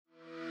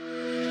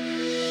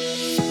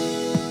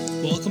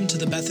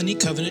the Bethany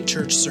Covenant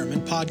Church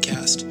Sermon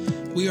Podcast.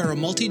 We are a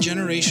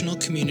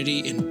multi-generational community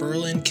in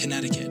Berlin,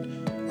 Connecticut.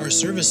 Our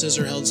services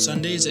are held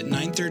Sundays at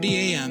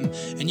 9:30 a.m.,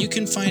 and you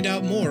can find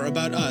out more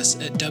about us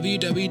at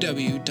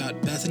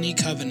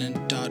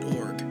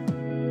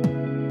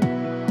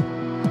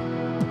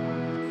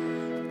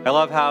www.bethanycovenant.org. I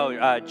love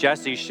how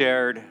Jessie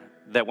shared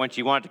that when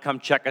she wanted to come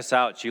check us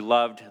out, she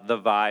loved the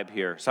vibe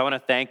here. So I want to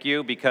thank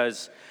you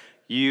because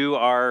you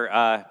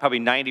are probably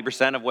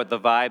 90% of what the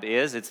vibe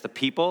is. It's the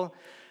people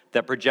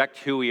that project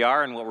who we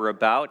are and what we're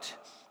about.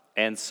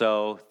 And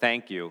so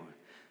thank you.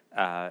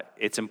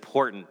 It's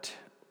important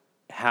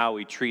how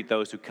we treat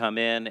those who come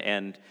in,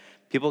 and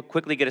people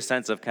quickly get a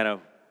sense of kind of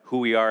who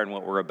we are and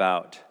what we're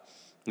about.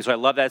 And so I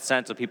love that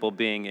sense of people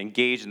being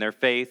engaged in their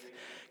faith,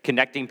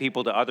 connecting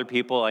people to other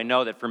people. I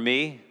know that for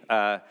me,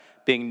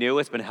 being new,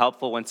 it's been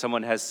helpful when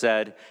someone has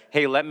said,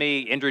 hey, let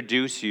me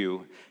introduce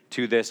you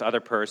to this other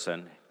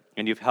person.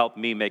 And you've helped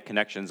me make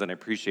connections, and I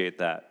appreciate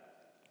that.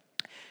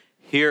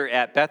 Here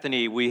at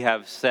Bethany, we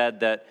have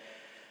said that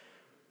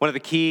one of the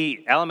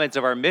key elements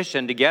of our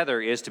mission together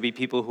is to be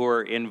people who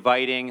are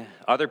inviting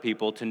other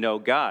people to know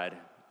God.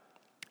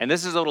 And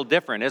this is a little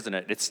different, isn't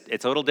it?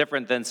 It's a little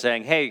different than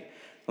saying, hey,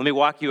 let me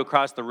walk you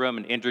across the room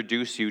and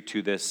introduce you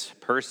to this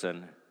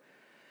person.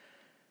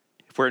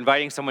 If we're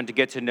inviting someone to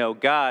get to know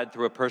God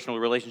through a personal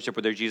relationship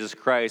with their Jesus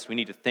Christ, we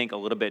need to think a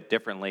little bit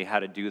differently how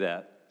to do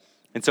that.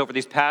 And so for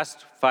these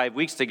past 5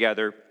 weeks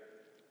together,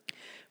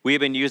 we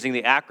have been using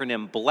the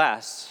acronym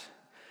BLESS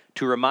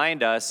to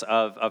remind us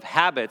of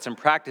habits and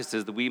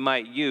practices that we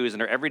might use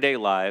in our everyday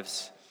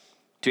lives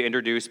to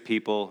introduce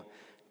people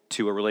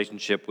to a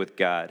relationship with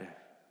God.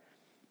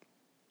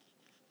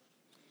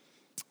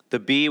 The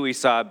B we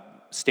saw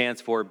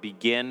stands for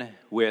begin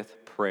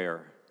with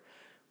prayer.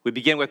 We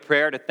begin with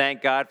prayer to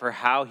thank God for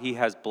how he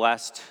has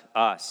blessed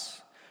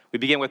us. We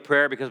begin with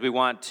prayer because we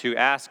want to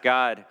ask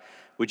God,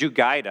 would you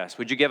guide us?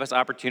 Would you give us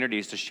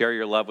opportunities to share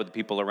your love with the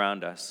people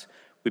around us?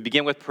 We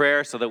begin with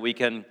prayer so that we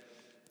can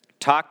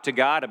talk to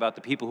God about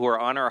the people who are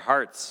on our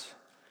hearts.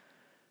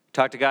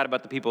 Talk to God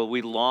about the people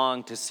we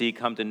long to see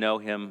come to know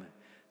him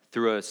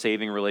through a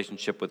saving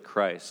relationship with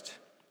Christ.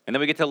 And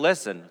then we get to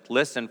listen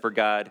for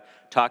God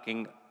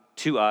talking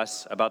to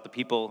us about the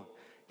people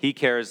he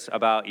cares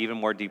about even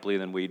more deeply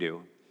than we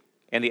do.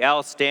 And the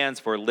L stands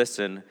for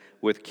listen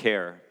with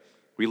care.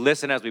 We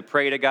listen as we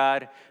pray to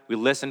God. We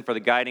listen for the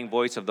guiding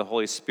voice of the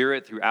Holy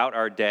Spirit throughout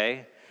our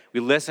day.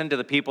 We listen to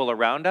the people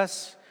around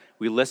us.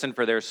 We listen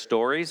for their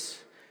stories.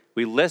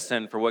 We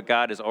listen for what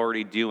God is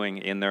already doing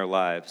in their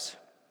lives.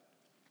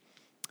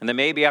 And then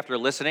maybe after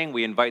listening,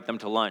 we invite them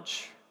to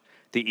lunch.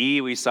 The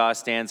E we saw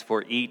stands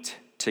for eat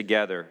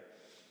together.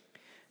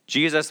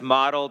 Jesus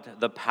modeled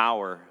the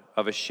power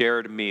of a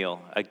shared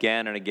meal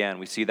again and again.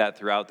 We see that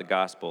throughout the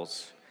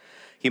Gospels.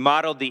 He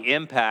modeled the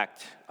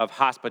impact of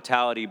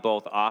hospitality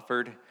both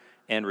offered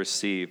and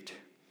received.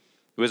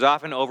 It was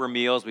often over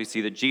meals we see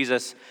that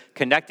Jesus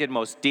connected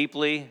most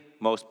deeply,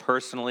 most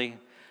personally,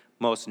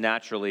 most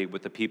naturally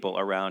with the people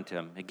around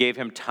him. It gave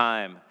him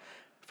time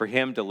for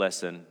him to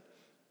listen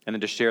and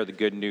then to share the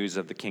good news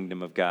of the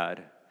kingdom of God.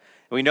 And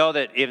we know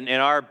that in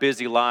our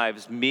busy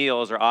lives,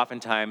 meals are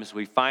oftentimes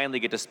we finally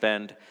get to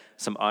spend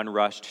some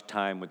unrushed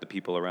time with the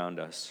people around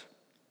us.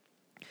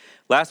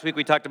 Last week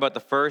we talked about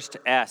the first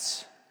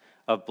S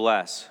of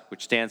bless,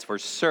 which stands for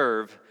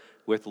serve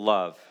with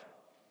love.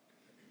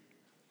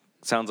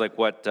 Sounds like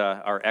what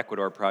our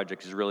Ecuador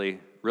project is really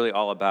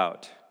all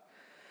about.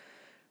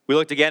 We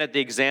looked again at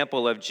the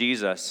example of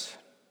Jesus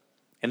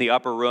in the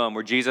upper room,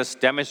 where Jesus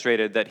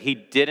demonstrated that he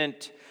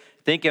didn't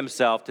think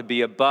himself to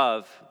be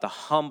above the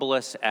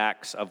humblest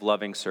acts of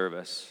loving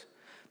service,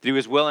 that he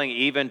was willing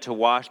even to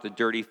wash the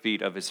dirty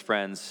feet of his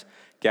friends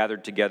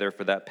gathered together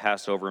for that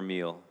Passover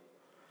meal.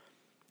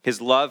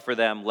 His love for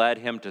them led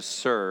him to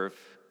serve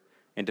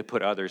and to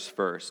put others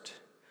first.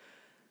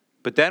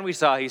 But then we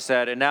saw, he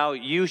said, and now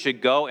you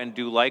should go and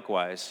do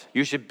likewise.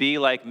 You should be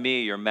like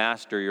me, your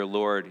master, your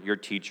Lord, your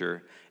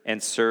teacher,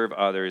 and serve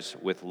others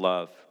with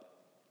love.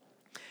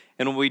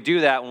 And when we do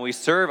that, when we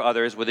serve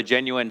others with a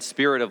genuine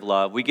spirit of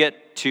love, we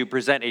get to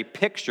present a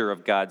picture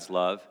of God's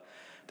love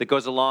that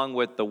goes along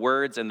with the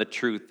words and the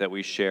truth that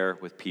we share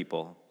with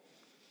people.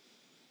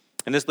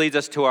 And this leads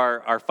us to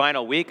our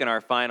final week and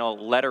our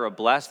final letter of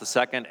bless. The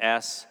second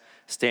S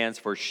stands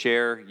for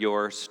share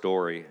your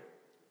story.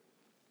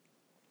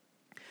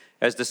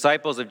 As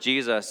disciples of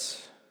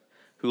Jesus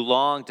who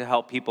long to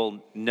help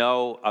people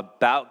know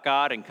about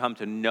God and come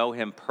to know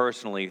him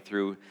personally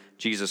through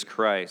Jesus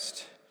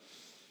Christ,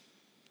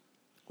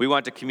 we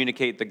want to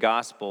communicate the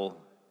gospel,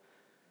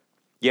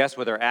 yes,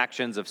 with our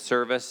actions of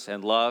service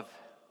and love,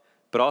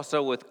 but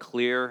also with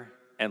clear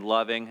and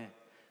loving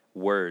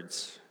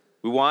words.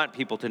 We want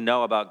people to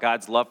know about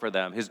God's love for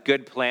them, his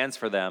good plans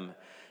for them,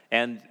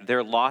 and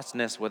their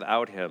lostness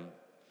without him.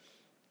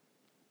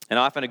 And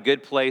often a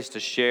good place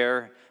to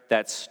share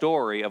that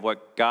story of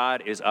what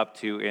God is up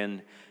to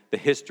in the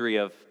history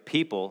of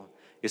people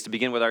is to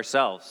begin with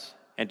ourselves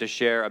and to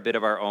share a bit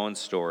of our own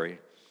story.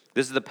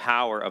 This is the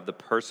power of the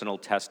personal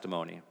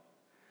testimony.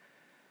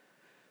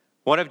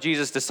 One of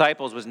Jesus'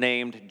 disciples was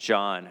named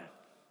John.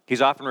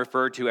 He's often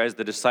referred to as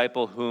the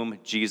disciple whom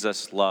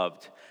Jesus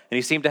loved. And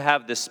he seemed to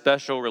have this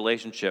special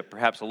relationship,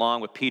 perhaps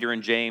along with Peter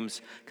and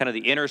James, kind of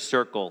the inner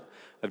circle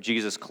of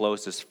Jesus'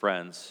 closest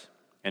friends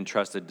and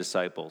trusted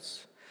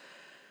disciples.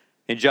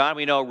 And John,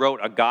 we know, wrote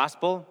a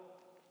gospel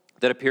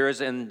that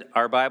appears in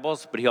our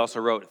Bibles, but he also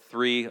wrote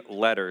 3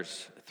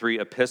 letters, 3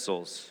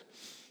 epistles.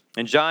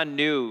 And John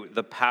knew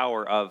the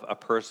power of a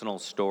personal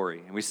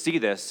story. And we see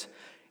this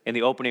in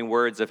the opening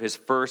words of his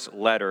first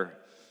letter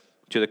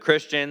to the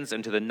Christians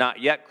and to the not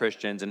yet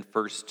Christians in the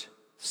first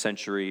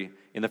century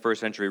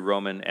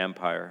Roman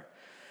Empire.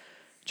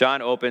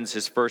 John opens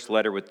his first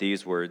letter with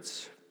these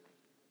words: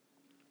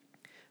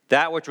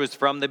 "That which was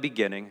from the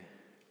beginning,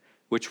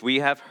 which we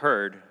have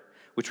heard,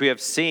 which we have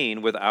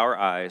seen with our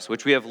eyes,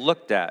 which we have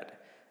looked at,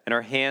 and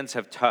our hands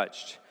have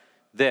touched,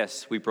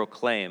 this we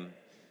proclaim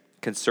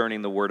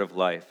concerning the word of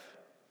life.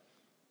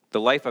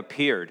 The life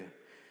appeared.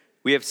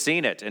 We have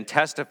seen it and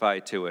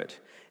testified to it,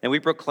 and we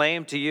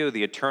proclaim to you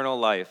the eternal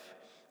life,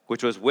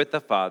 which was with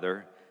the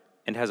Father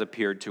and has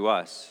appeared to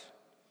us.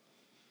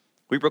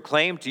 We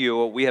proclaim to you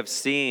what we have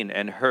seen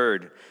and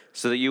heard,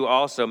 so that you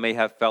also may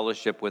have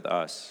fellowship with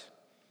us.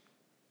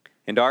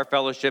 And our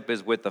fellowship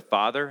is with the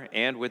Father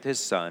and with his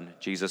Son,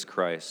 Jesus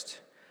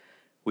Christ.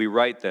 We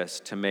write this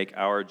to make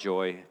our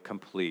joy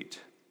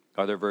complete."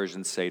 Other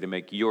versions say to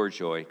make your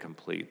joy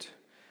complete.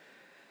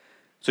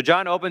 So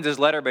John opens his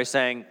letter by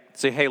saying,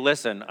 hey,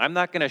 listen, I'm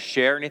not going to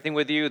share anything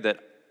with you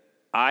that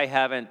I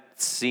haven't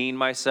seen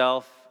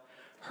myself,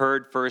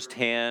 heard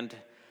firsthand,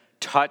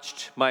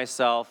 touched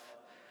myself.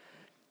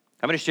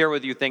 I'm going to share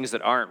with you things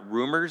that aren't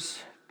rumors,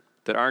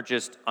 that aren't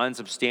just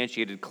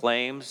unsubstantiated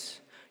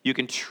claims. You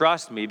can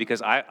trust me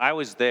because I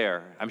was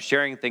there. I'm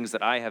sharing things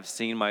that I have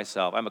seen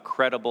myself. I'm a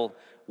credible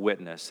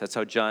witness. That's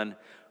how John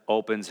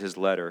opens his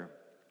letter.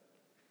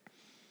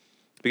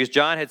 Because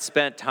John had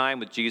spent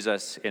time with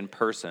Jesus in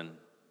person.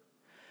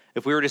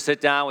 If we were to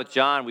sit down with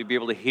John, we'd be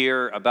able to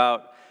hear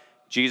about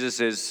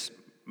Jesus'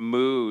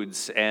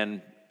 moods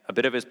and a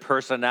bit of his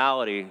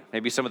personality,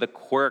 maybe some of the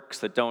quirks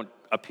that don't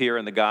appear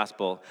in the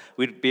gospel.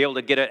 We'd be able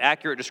to get an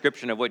accurate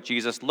description of what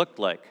Jesus looked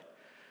like,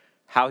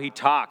 how he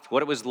talked,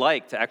 what it was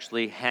like to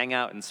actually hang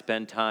out and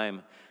spend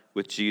time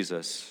with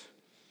Jesus.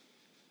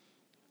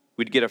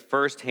 We'd get a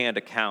firsthand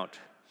account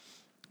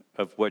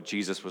of what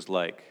Jesus was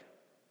like.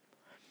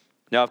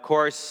 Now, of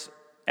course,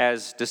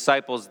 as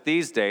disciples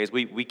these days,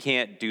 we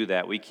can't do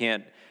that. We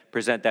can't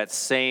present that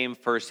same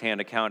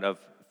firsthand account of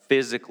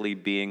physically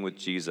being with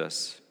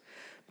Jesus.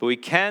 But we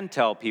can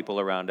tell people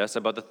around us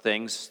about the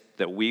things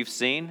that we've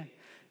seen,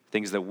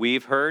 things that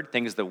we've heard,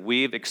 things that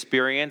we've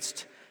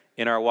experienced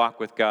in our walk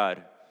with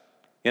God,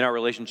 in our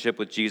relationship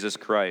with Jesus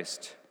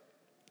Christ.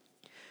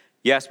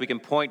 Yes, we can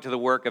point to the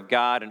work of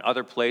God in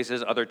other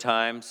places, other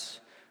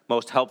times,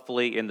 most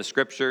helpfully in the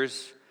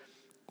Scriptures.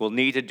 We'll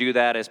need to do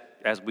that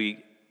as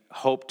we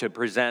hope to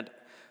present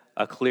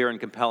a clear and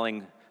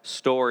compelling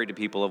story to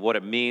people of what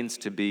it means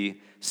to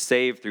be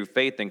saved through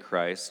faith in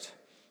Christ.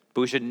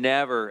 But we should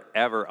never,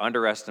 ever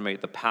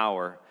underestimate the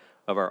power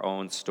of our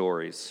own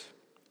stories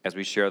as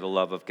we share the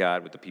love of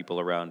God with the people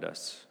around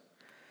us.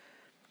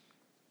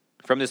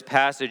 From this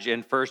passage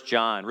in 1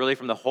 John, really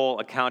from the whole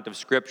account of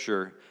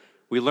Scripture,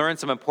 we learn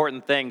some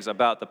important things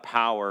about the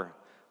power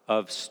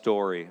of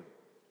story.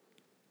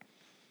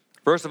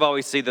 First of all,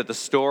 we see that the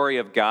story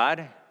of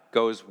God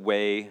goes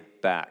way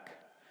back.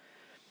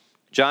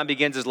 John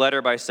begins his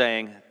letter by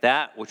saying,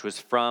 "That which was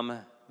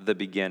from the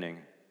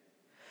beginning."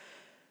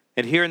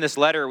 And here in this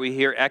letter, we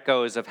hear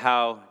echoes of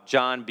how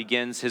John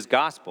begins his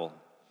gospel,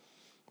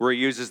 where he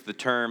uses the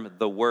term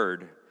 "the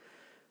Word"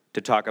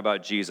 to talk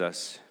about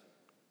Jesus.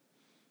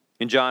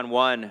 In John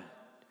 1,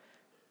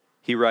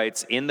 he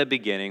writes, "In the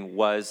beginning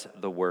was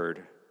the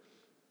Word,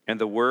 and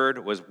the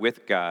Word was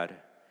with God,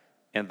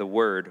 and the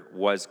Word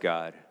was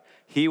God.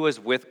 He was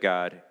with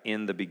God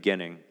in the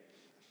beginning."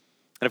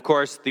 And of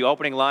course, the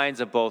opening lines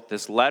of both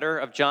this letter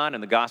of John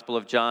and the Gospel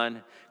of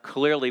John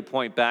clearly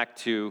point back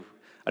to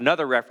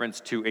another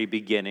reference to a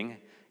beginning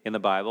in the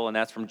Bible, and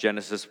that's from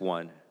Genesis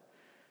 1,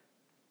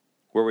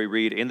 where we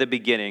read, "In the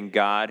beginning,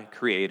 God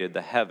created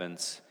the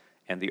heavens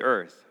and the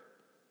earth."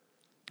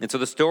 And so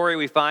the story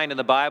we find in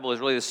the Bible is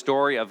really the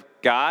story of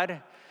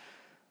God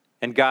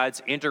and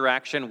God's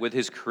interaction with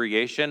his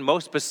creation,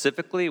 most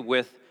specifically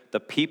with the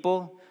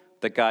people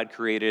that God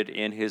created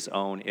in his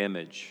own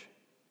image.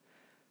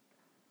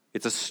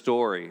 It's a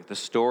story, the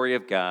story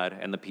of God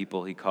and the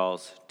people he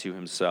calls to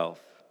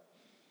himself.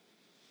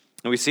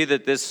 And we see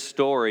that this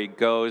story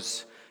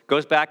goes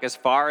back as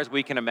far as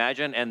we can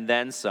imagine and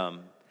then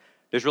some.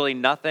 There's really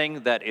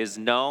nothing that is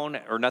known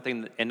or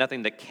nothing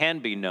that can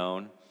be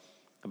known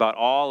about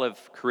all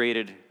of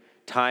created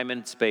time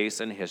and space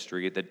and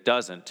history that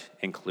doesn't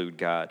include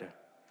God.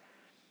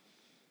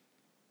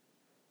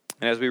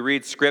 And as we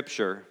read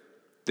Scripture,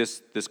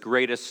 this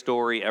greatest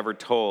story ever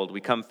told,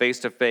 we come face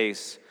to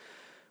face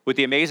with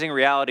the amazing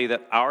reality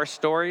that our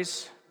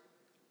stories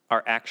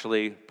are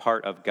actually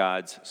part of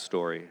God's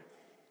story.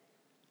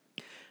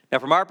 Now,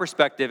 from our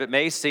perspective, it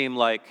may seem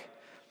like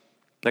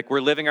Like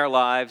we're living our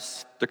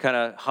lives, they're kind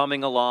of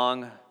humming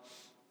along,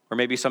 or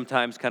maybe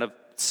sometimes kind of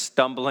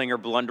stumbling or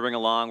blundering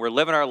along. We're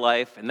living our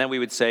life, and then we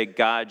would say,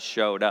 God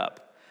showed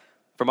up.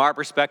 From our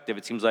perspective,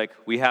 it seems like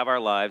we have our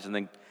lives, and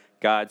then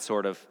God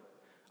sort of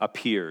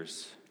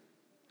appears.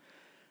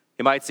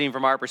 It might seem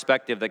from our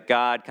perspective that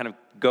God kind of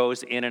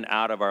goes in and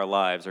out of our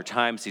lives, or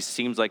times he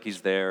seems like he's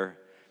there,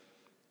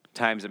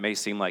 times it may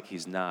seem like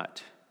he's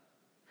not.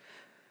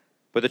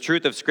 But the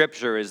truth of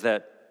Scripture is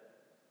that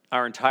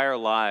our entire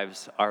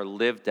lives are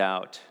lived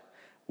out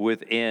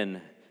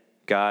within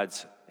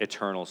God's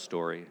eternal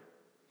story.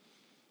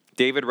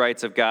 David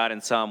writes of God in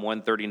Psalm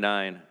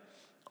 139,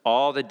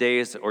 "All the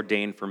days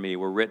ordained for me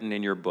were written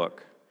in your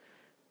book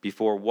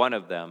before one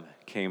of them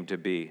came to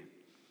be."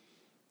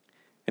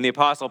 And the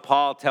Apostle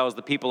Paul tells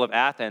the people of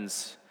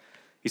Athens,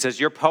 he says,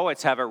 "Your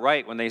poets have it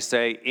right when they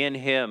say, 'In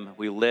him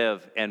we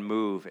live and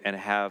move and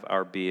have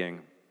our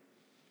being.'"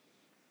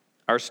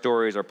 Our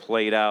stories are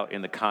played out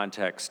in the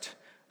context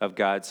of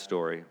God's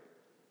story.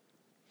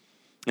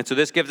 And so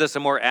this gives us a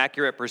more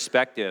accurate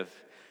perspective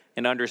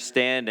and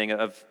understanding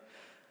of,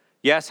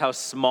 yes, how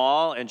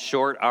small and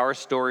short our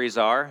stories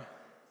are,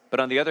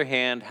 but on the other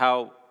hand,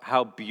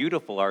 how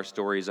beautiful our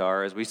stories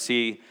are as we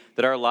see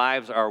that our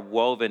lives are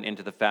woven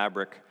into the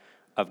fabric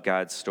of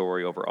God's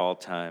story over all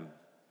time.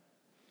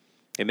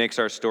 It makes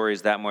our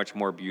stories that much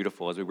more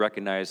beautiful as we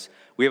recognize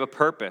we have a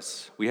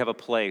purpose, we have a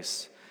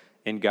place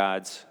in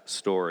God's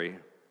story.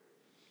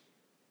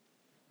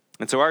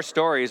 And so our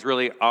stories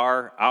really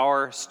are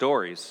our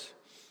stories.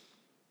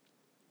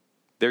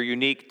 They're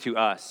unique to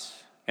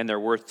us, and they're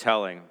worth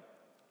telling.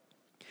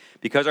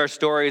 Because our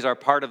stories are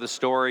part of the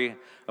story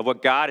of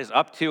what God is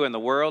up to in the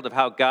world, of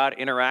how God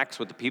interacts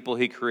with the people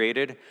he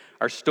created,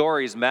 our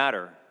stories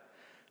matter.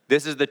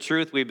 This is the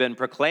truth we've been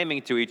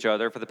proclaiming to each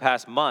other for the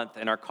past month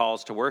in our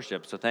calls to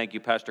worship. So thank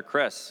you, Pastor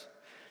Chris.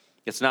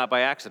 It's not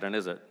by accident,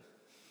 is it?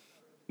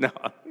 No.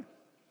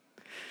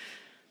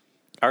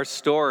 Our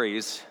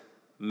stories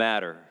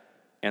matter,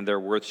 and they're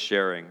worth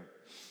sharing.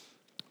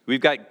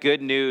 We've got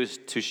good news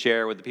to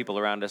share with the people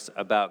around us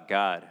about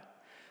God.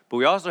 But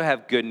we also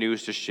have good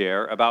news to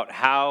share about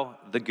how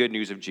the good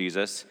news of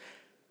Jesus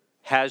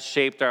has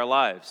shaped our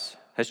lives,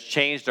 has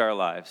changed our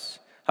lives,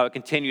 how it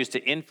continues to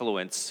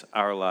influence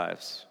our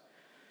lives.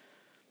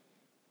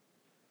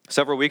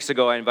 Several weeks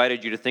ago, I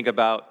invited you to think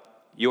about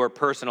your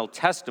personal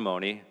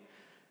testimony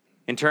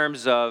in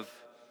terms of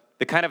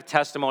the kind of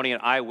testimony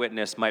an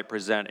eyewitness might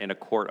present in a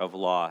court of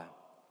law.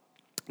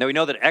 Now, we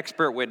know that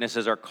expert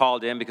witnesses are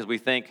called in because we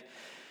think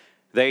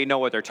they know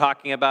what they're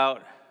talking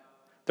about.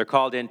 They're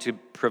called in to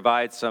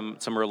provide some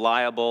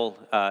reliable,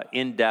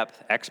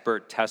 in-depth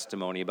expert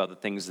testimony about the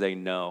things they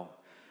know.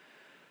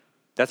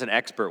 That's an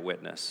expert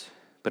witness.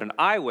 But an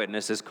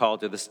eyewitness is called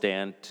to the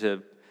stand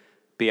to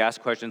be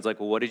asked questions like,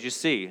 well, what did you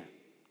see?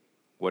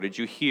 What did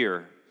you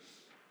hear?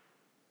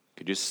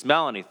 Could you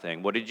smell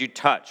anything? What did you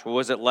touch? What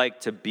was it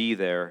like to be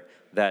there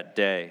that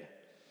day?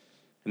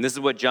 And this is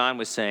what John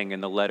was saying in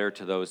the letter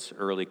to those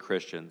early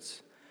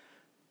Christians,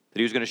 that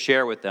he was going to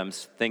share with them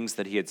things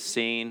that he had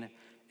seen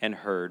and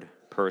heard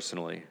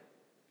personally.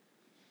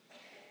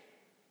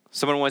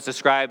 Someone once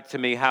described to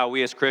me how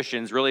we as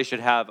Christians really should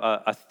have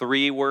a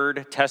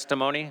 3-word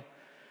testimony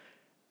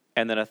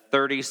and then a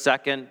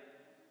 30-second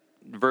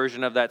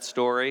version of that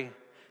story,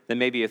 then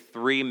maybe a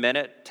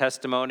 3-minute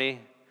testimony,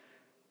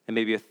 and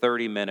maybe a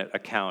 30-minute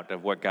account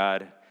of what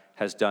God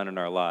has done in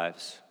our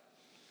lives.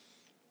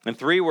 And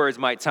 3 words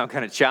might sound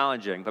kind of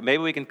challenging, but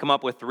maybe we can come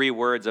up with 3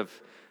 words of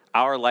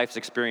our life's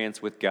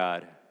experience with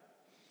God.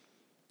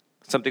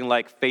 Something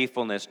like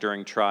faithfulness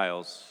during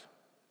trials,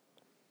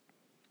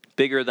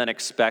 bigger than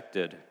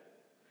expected,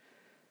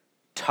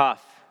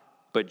 tough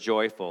but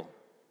joyful,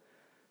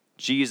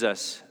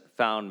 Jesus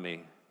found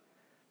me.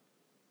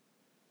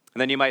 And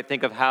then you might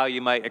think of how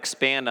you might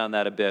expand on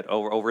that a bit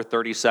over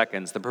 30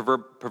 seconds, the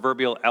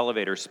proverbial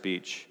elevator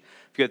speech.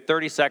 If you had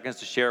 30 seconds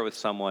to share with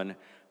someone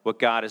what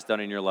God has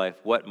done in your life,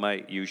 what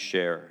might you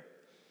share?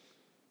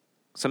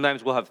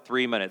 Sometimes we'll have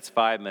 3 minutes,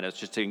 5 minutes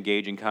just to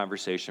engage in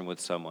conversation with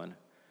someone.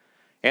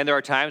 And there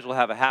are times we'll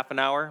have a half an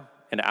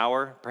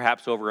hour,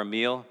 perhaps over a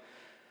meal,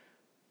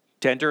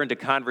 to enter into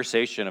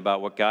conversation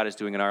about what God is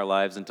doing in our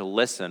lives and to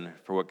listen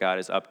for what God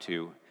is up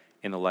to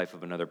in the life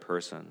of another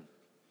person.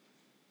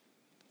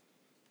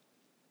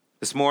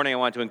 This morning, I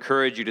want to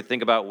encourage you to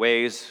think about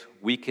ways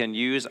we can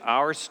use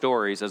our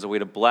stories as a way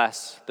to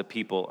bless the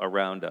people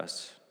around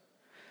us.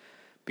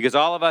 Because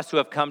all of us who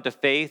have come to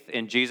faith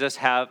in Jesus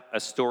have a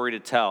story to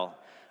tell.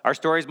 Our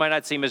stories might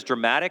not seem as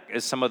dramatic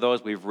as some of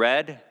those we've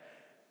read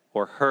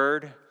or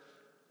heard,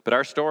 but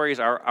our stories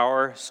are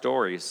our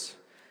stories,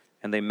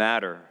 and they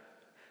matter.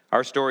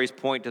 Our stories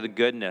point to the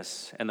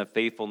goodness and the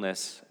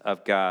faithfulness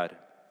of God.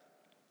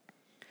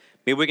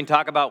 Maybe we can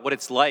talk about what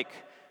it's like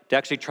to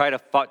actually try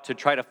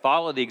to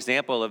follow the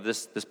example of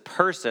this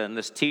person,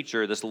 this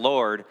teacher, this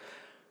Lord,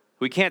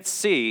 who we can't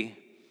see,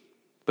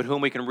 but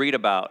whom we can read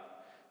about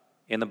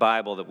in the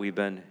Bible that we've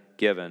been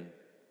given.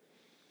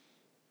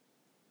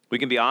 We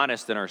can be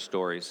honest in our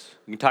stories.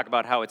 We can talk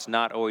about how it's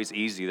not always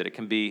easy, that it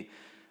can be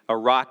a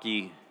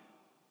rocky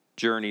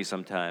journey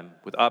sometime,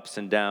 with ups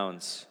and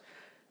downs.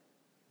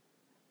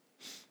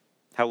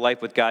 How life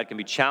with God can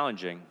be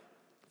challenging,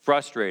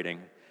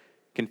 frustrating,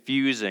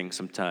 confusing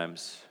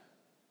sometimes.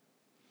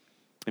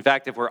 In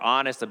fact, if we're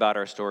honest about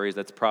our stories,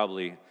 that's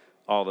probably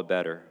all the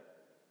better.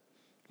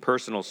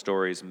 Personal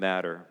stories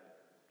matter.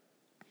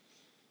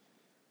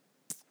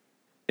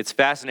 It's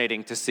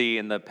fascinating to see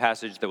in the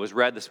passage that was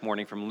read this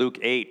morning from Luke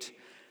 8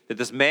 that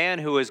this man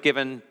who was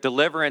given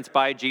deliverance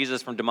by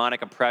Jesus from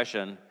demonic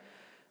oppression,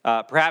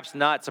 perhaps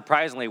not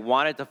surprisingly,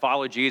 wanted to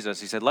follow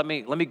Jesus. He said, let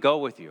me go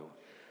with you.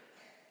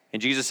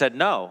 And Jesus said,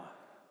 no.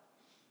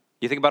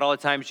 You think about all the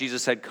times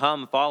Jesus said,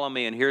 come, follow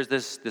me, and here's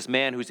this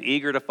man who's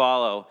eager to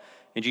follow,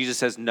 and Jesus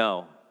says,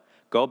 no.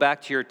 Go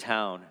back to your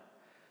town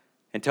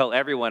and tell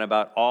everyone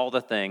about all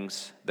the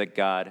things that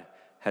God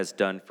has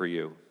done for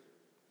you.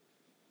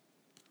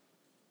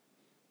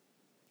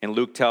 And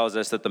Luke tells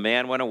us that the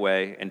man went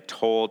away and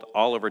told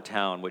all over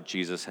town what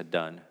Jesus had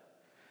done. And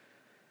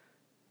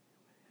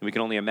we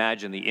can only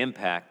imagine the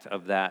impact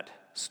of that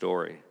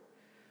story.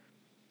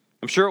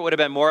 I'm sure it would have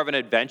been more of an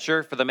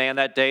adventure for the man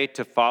that day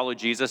to follow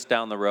Jesus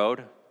down the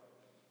road.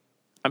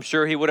 I'm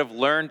sure he would have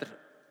learned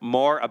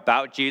more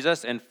about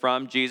Jesus and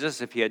from Jesus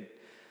if he had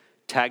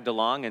tagged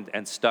along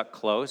and stuck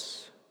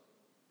close.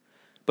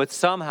 But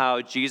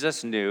somehow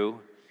Jesus knew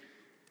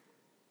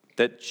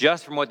that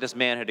just from what this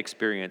man had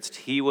experienced,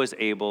 he was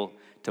able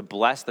to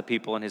bless the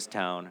people in his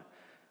town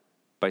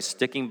by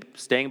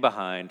staying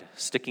behind,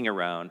 sticking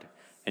around,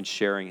 and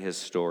sharing his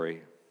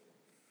story.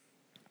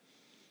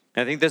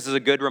 And I think this is a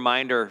good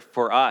reminder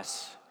for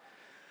us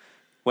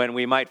when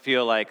we might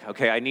feel like,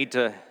 okay, I need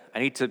to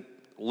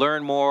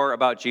learn more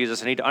about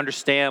Jesus. I need to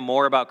understand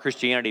more about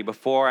Christianity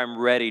before I'm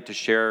ready to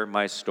share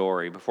my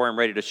story, before I'm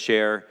ready to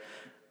share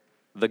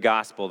the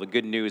gospel, the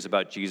good news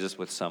about Jesus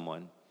with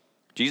someone.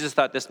 Jesus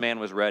thought this man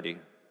was ready.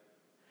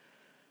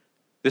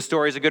 This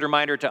story is a good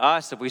reminder to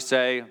us if we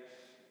say,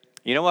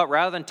 you know what,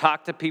 rather than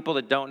talk to people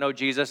that don't know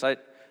Jesus, I'd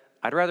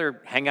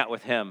rather hang out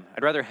with him.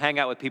 I'd rather hang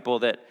out with people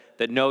that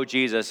know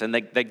Jesus and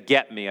that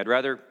get me. I'd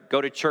rather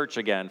go to church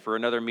again for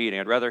another meeting.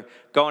 I'd rather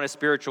go on a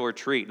spiritual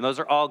retreat. And those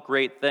are all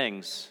great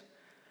things.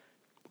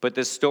 But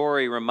this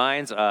story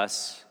reminds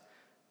us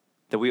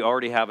that we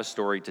already have a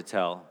story to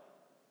tell.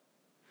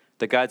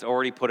 That God's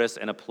already put us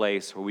in a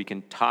place where we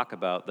can talk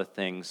about the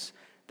things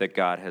that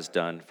God has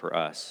done for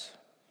us.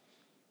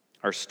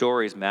 Our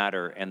stories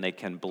matter, and they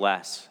can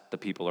bless the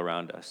people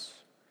around us.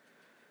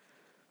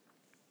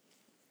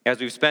 As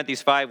we've spent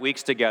these 5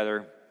 weeks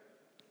together,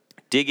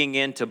 digging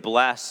in to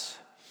bless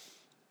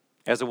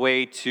as a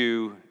way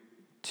to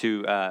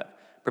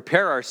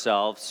prepare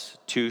ourselves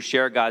to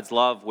share God's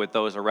love with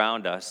those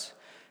around us,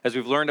 as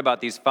we've learned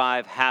about these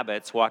 5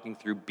 habits, walking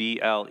through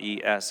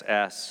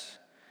BLESS,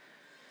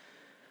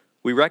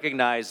 we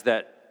recognize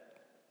that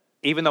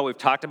even though we've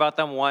talked about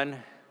them one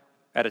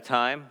at a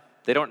time,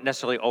 they don't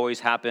necessarily always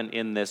happen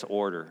in this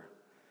order.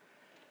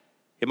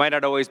 It might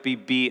not always be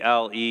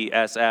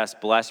BLESS,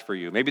 bless for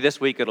you. Maybe this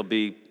week it'll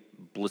be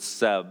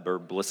blesseb or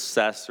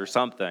blessess or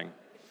something.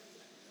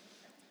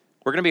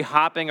 We're going to be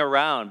hopping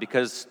around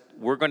because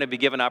we're going to be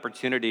given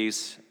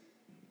opportunities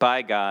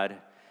by God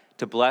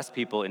to bless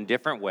people in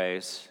different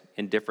ways,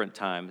 in different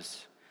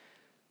times,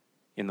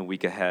 in the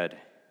week ahead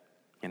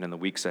and in the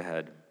weeks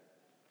ahead.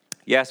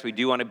 Yes, we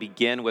do want to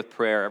begin with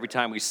prayer every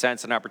time we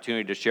sense an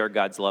opportunity to share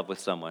God's love with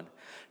someone.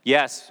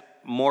 Yes,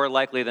 more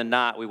likely than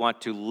not, we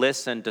want to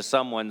listen to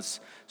someone's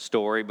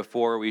story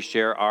before we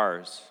share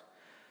ours.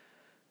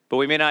 But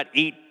we may not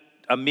eat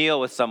a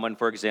meal with someone,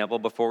 for example,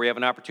 before we have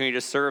an opportunity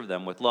to serve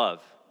them with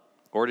love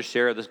or to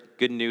share the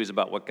good news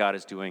about what God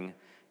is doing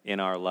in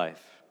our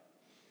life.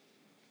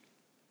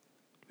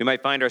 We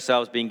might find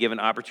ourselves being given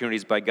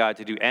opportunities by God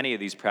to do any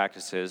of these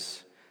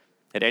practices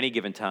at any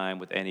given time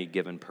with any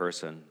given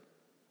person.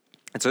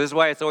 And so this is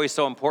why it's always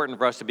so important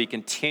for us to be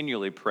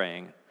continually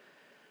praying,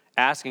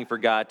 asking for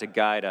God to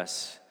guide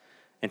us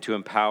and to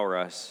empower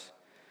us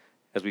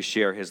as we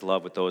share his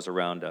love with those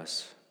around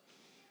us.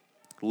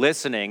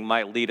 Listening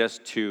might lead us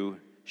to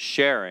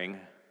sharing,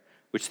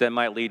 which then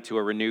might lead to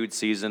a renewed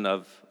season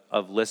of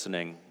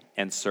listening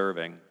and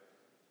serving.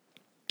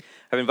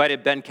 I've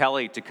invited Ben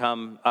Kelly to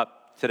come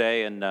up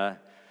today, and come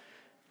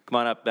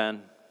on up,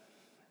 Ben.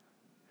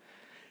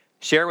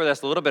 Share with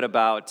us a little bit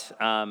about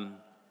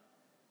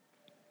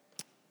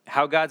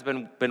how God's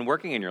been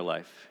working in your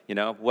life,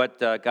 what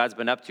God's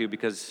been up to,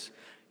 because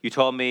you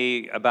told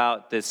me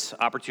about this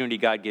opportunity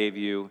God gave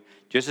you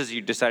just as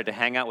you decided to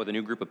hang out with a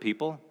new group of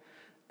people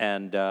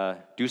and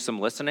do some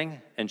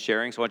listening and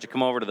sharing. So why don't you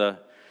come over to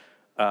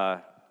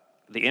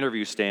the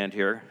interview stand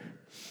here.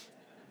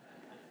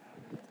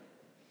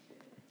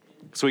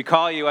 So we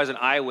call you as an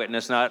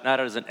eyewitness, not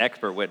as an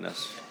expert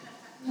witness.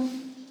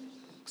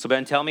 So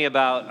Ben, tell me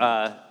about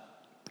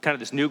kind of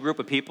this new group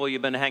of people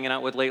you've been hanging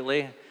out with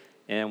lately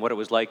and what it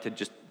was like to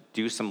just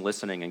do some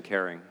listening and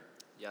caring.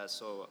 Yeah,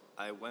 so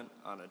I went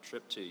on a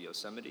trip to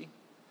Yosemite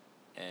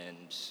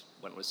and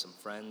went with some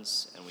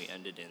friends, and we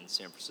ended in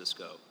San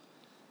Francisco,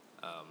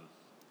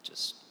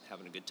 just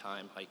having a good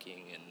time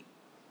hiking and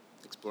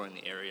exploring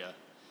the area.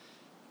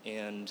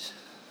 And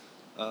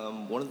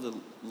One of the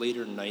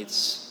later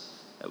nights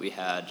that we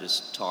had,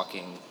 just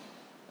talking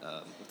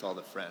with all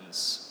the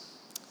friends,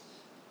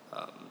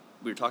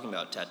 we were talking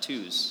about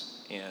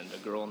tattoos, and a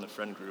girl in the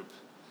friend group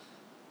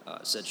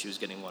said she was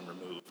getting one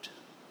removed.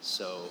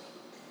 So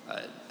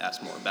I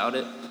asked more about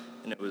it,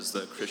 and it was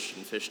the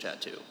Christian fish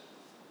tattoo.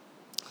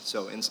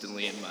 So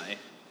instantly in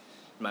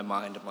my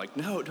mind, I'm like,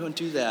 no, don't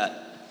do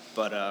that.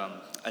 But I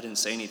didn't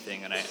say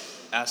anything, and I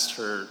asked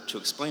her to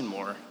explain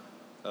more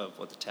of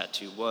what the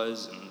tattoo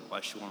was and why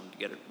she wanted to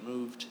get it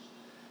removed.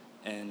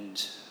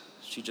 And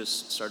she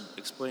just started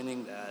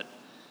explaining that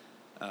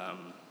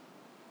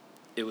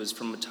it was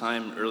from a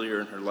time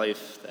earlier in her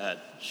life that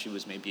she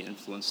was maybe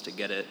influenced to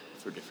get it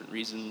for different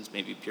reasons,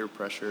 maybe peer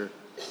pressure,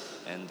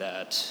 and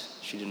that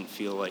she didn't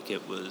feel like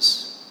it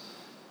was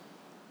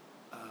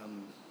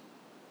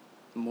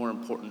more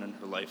important in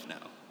her life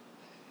now.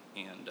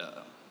 And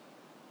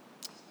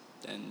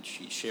then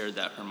she shared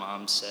that her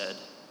mom said,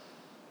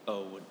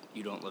 "Oh,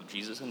 you don't love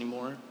Jesus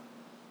anymore?"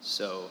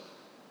 So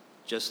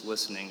just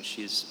listening,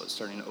 she's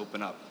starting to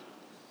open up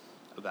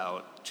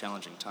about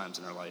challenging times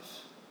in her life.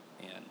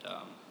 And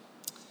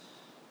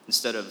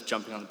instead of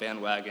jumping on the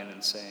bandwagon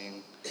and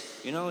saying,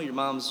 your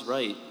mom's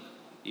right,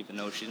 even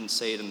though she didn't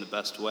say it in the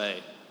best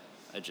way,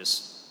 I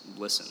just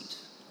listened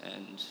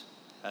and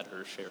had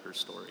her share her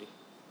story.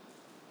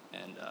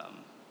 And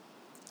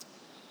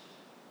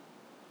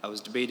I was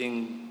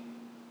debating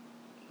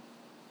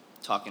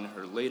talking to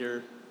her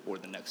later or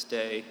the next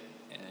day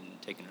and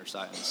taking her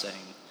aside and saying,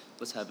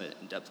 let's have an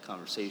in-depth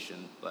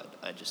conversation, but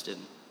I just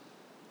didn't.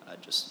 I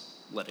just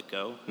let it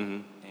go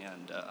and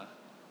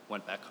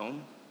went back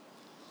home.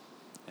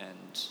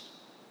 And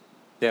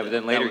yeah, but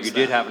then later you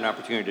did have an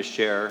opportunity to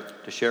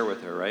share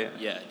with her, right?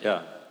 Yeah, I did.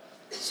 Yeah.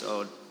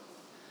 So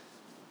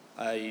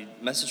I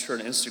messaged her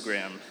on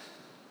Instagram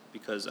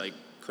because I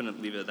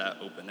couldn't leave it that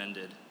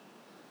open-ended.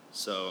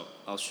 So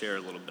I'll share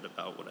a little bit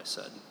about what I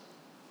said.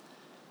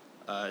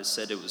 I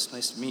said it was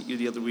nice to meet you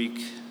the other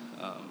week.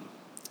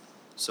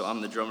 So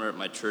I'm the drummer at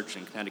my church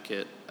in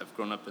Connecticut. I've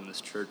grown up in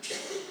this church,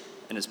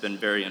 and it's been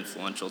very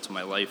influential to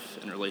my life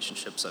and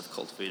relationships I've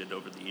cultivated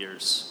over the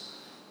years.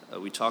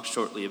 We talked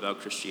shortly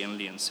about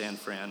Christianity in San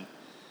Fran,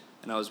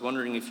 and I was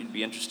wondering if you'd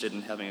be interested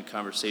in having a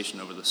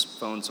conversation over the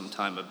phone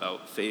sometime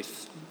about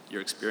faith,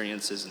 your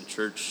experiences in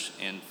church,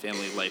 and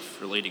family life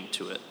relating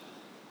to it.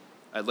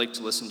 I'd like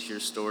to listen to your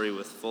story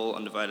with full,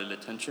 undivided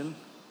attention,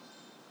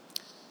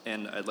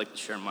 and I'd like to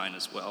share mine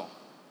as well.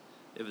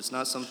 If it's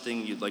not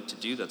something you'd like to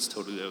do, that's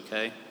totally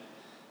okay.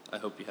 I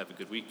hope you have a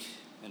good week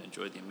and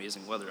enjoy the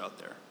amazing weather out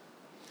there.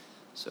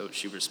 So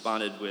she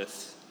responded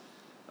with,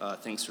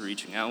 thanks for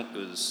reaching out. It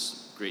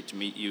was great to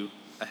meet you.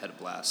 I had a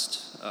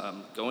blast.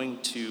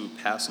 Going to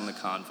pass on the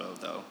convo,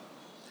 though,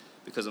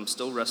 because I'm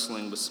still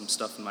wrestling with some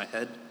stuff in my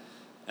head,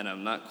 and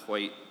I'm not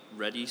quite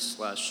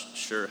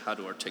ready/sure how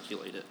to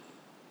articulate it.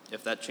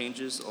 If that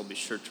changes, I'll be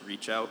sure to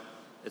reach out.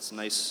 It's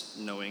nice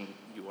knowing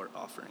you are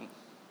offering.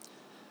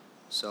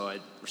 So I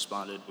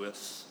responded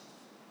with,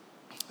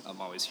 I'm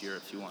always here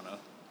if you want to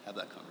have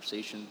that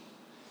conversation,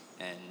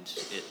 and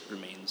it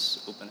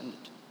remains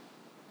open-ended.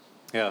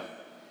 Yeah.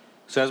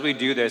 So as we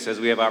do this, as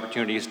we have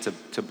opportunities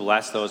to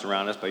bless those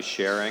around us by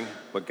sharing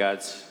what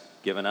God's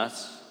given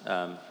us,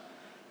 it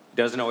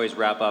doesn't always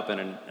wrap up in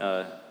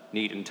a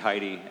neat and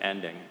tidy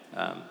ending,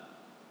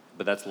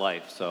 but that's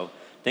life. So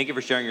thank you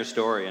for sharing your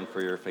story and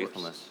for your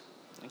faithfulness.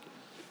 Thank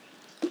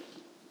you.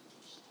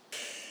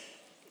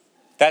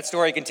 That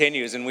story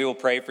continues, and we will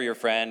pray for your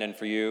friend and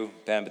for you,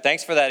 Ben. But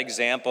thanks for that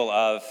example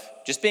of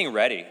just being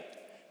ready,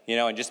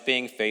 and just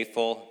being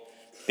faithful,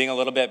 being a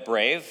little bit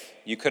brave.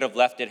 You could have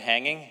left it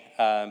hanging,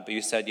 but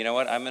you said, you know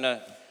what, I'm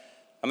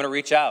gonna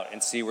reach out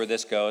and see where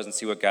this goes and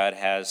see what God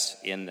has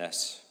in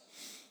this.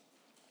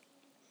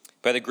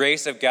 By the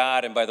grace of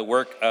God and by the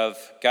work of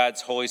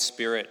God's Holy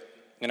Spirit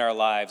in our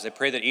lives, I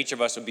pray that each of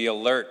us would be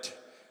alert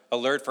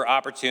for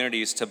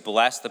opportunities to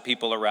bless the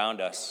people around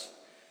us,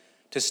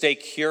 to stay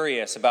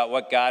curious about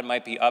what God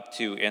might be up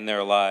to in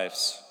their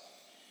lives,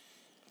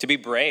 to be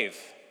brave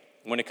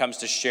when it comes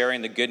to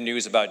sharing the good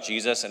news about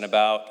Jesus and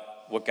about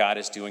what God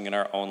is doing in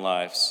our own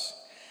lives,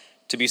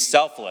 to be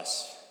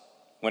selfless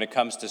when it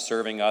comes to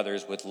serving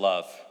others with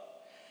love,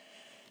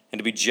 and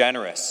to be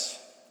generous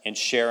in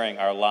sharing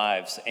our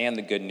lives and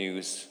the good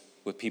news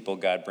with people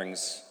God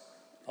brings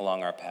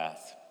along our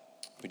path.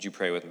 Would you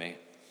pray with me?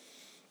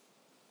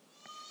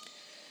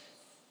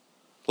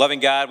 Loving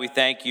God, we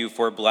thank you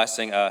for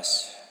blessing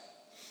us.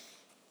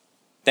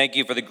 Thank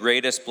you for the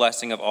greatest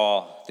blessing of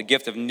all, the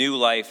gift of new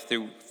life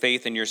through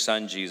faith in your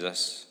Son,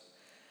 Jesus.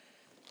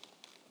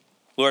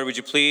 Lord, would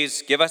you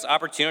please give us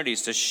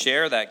opportunities to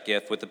share that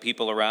gift with the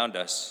people around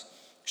us.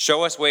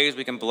 Show us ways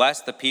we can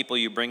bless the people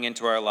you bring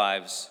into our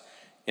lives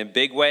in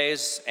big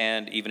ways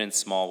and even in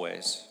small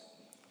ways.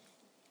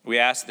 We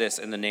ask this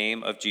in the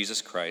name of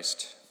Jesus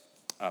Christ.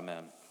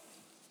 Amen.